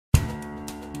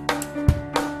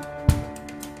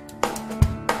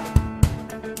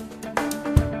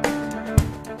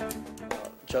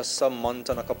just a month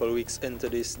and a couple of weeks into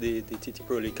this, the TT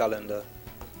Pro League calendar,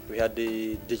 we had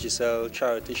the Digicel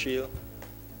Charity Shield,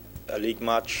 a league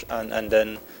match, and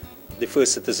then the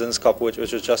first Citizens Cup, which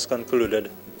was just concluded.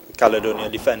 Caledonia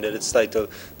defended its title.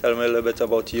 Tell me a little bit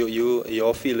about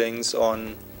your feelings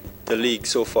on the league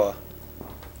so far.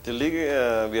 The league,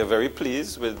 we are very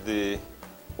pleased with the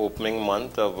opening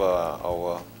month of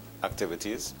our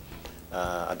activities.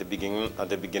 At the beginning of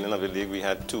the league, we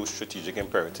had two strategic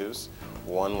imperatives.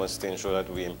 One was to ensure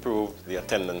that we improved the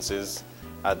attendances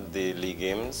at the league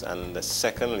games, and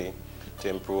secondly, to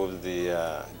improve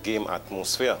the game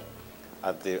atmosphere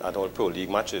at all Pro League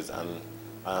matches. And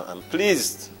I'm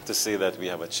pleased to say that we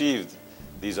have achieved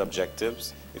these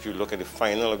objectives. If you look at the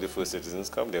final of the first Citizens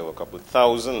Cup, there were a couple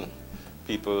thousand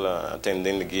people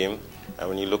attending the game. And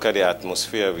when you look at the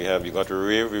atmosphere, we got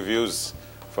rave reviews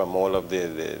from all of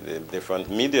the different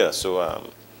media. So,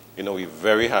 you know, we're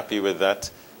very happy with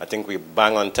that. I think we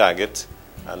bang on target,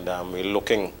 and we're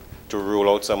looking to roll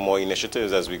out some more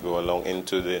initiatives as we go along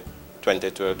into the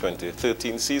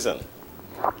 2012-2013 season.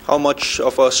 How much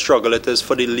of a struggle it is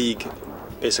for the league,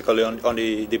 basically on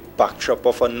the backdrop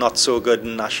of a not-so-good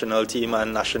national team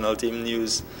and national team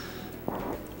news?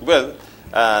 Well,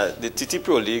 the TT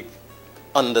Pro League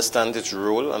understands its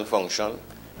role and function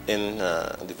in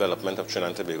development of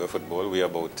Trinidad and Tobago football. We are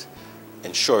about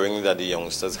ensuring that the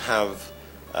youngsters have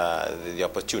the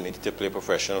opportunity to play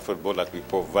professional football, that we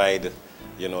provide,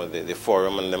 you know, the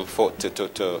forum and them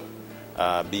to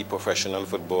be professional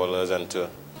footballers and to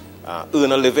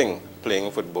earn a living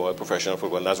playing football, professional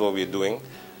football, and that's what we're doing.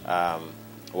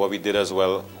 What we did as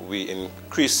well, we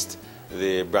increased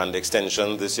the brand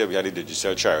extension. This year we had the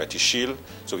Digicel Charity Shield,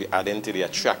 so we added to the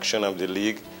attraction of the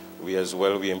league. We're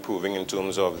improving in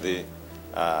terms of the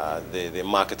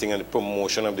marketing and the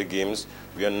promotion of the games.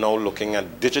 We are now looking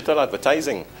at digital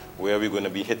advertising, where we're going to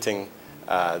be hitting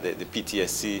the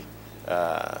PTSC,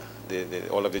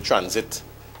 all of the transit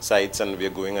sites, and we're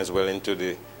going as well into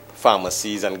the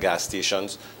pharmacies and gas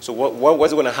stations. So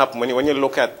what's going to happen when you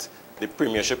look at the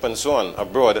Premiership and so on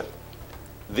abroad?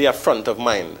 They are front of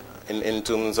mind in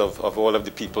terms of all of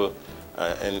the people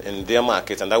in their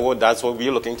market, and that's what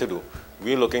we're looking to do.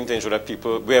 We're looking to ensure that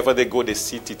people, wherever they go, they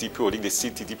see TT Pro League, they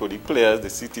see TT Pro League players, they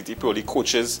see TT Pro League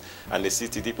coaches, and they see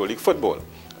TT Pro League football.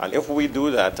 And if we do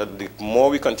that, the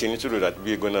more we continue to do that,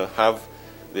 we're going to have,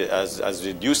 as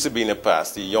it used to be in the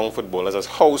past, the young footballers as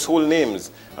household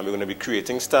names, and we're going to be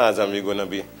creating stars, and we're going to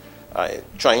be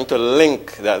trying to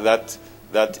link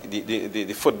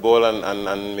the football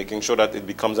and making sure that it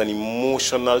becomes an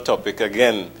emotional topic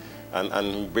again,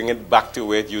 and bring it back to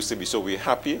where it used to be. So we're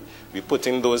happy. We're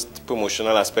putting those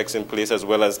promotional aspects in place, as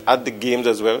well as at the games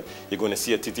as well. You're going to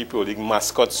see a TT Pro League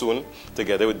mascot soon,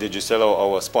 together with Digicel,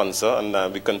 our sponsor, and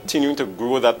we're continuing to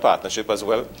grow that partnership as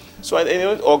well. So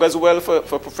it augurs well for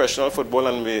professional football,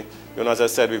 and we, you know, as I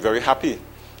said, we're very happy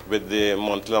with the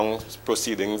month-long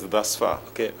proceedings thus far.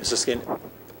 Okay, Mr. Skeene,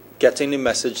 getting the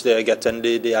message there, getting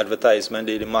the advertisement,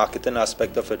 the marketing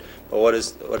aspect of it, but what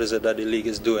is it that the league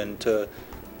is doing to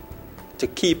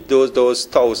keep those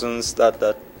thousands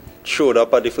that showed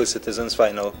up at the first Citizens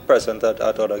final present at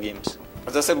other games?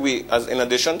 As I said, in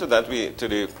addition to that, to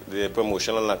the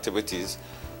promotional activities,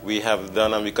 we have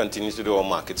done and we continue to do our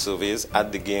market surveys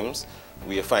at the games.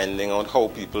 We are finding out how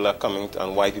people are coming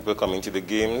and why people are coming to the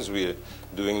games. We're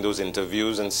doing those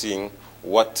interviews and seeing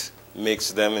what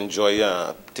makes them enjoy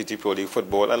TT Pro League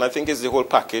football. And I think it's the whole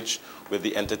package with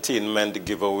the entertainment, the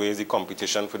giveaways, the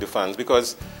competition for the fans.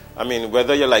 Because, I mean,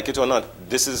 whether you like it or not,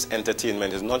 this is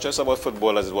entertainment. It's not just about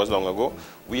football as it was long ago.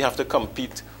 We have to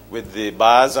compete with the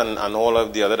bars and all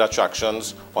of the other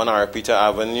attractions on our Peter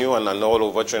Avenue and all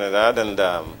over Trinidad. And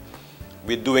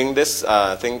we're doing this.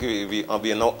 I think we are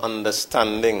now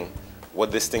understanding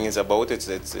what this thing is about.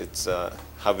 It's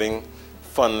having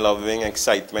fun-loving,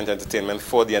 excitement, entertainment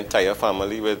for the entire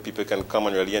family, where people can come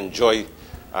and really enjoy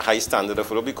a high standard of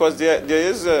football, because there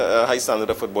is a high standard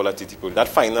of football at TT Pro. That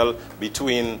final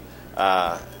between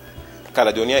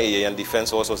Caledonia AA and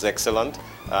Defence Force was excellent.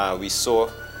 We saw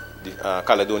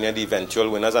Caledonia the eventual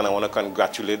winners, and I want to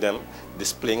congratulate them,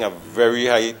 displaying a very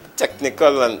high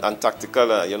technical and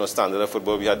tactical standard of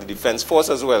football. We had the Defence Force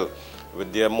as well,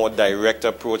 with their more direct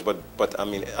approach, but I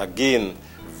mean, again,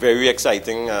 very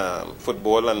exciting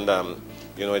football, and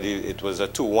it was a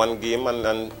 2-1 game,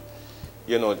 and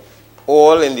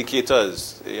all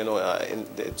indicators,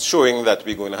 it's showing that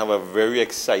we're going to have a very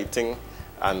exciting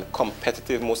and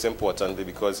competitive, most importantly,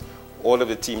 because all of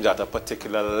the teams at a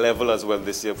particular level as well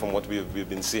this year from what we've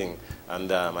been seeing.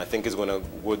 And I think it's going to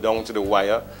go down to the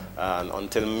wire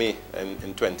until May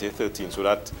in 2013. So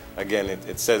that, again,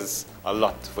 it says a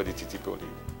lot for the TT Pro League.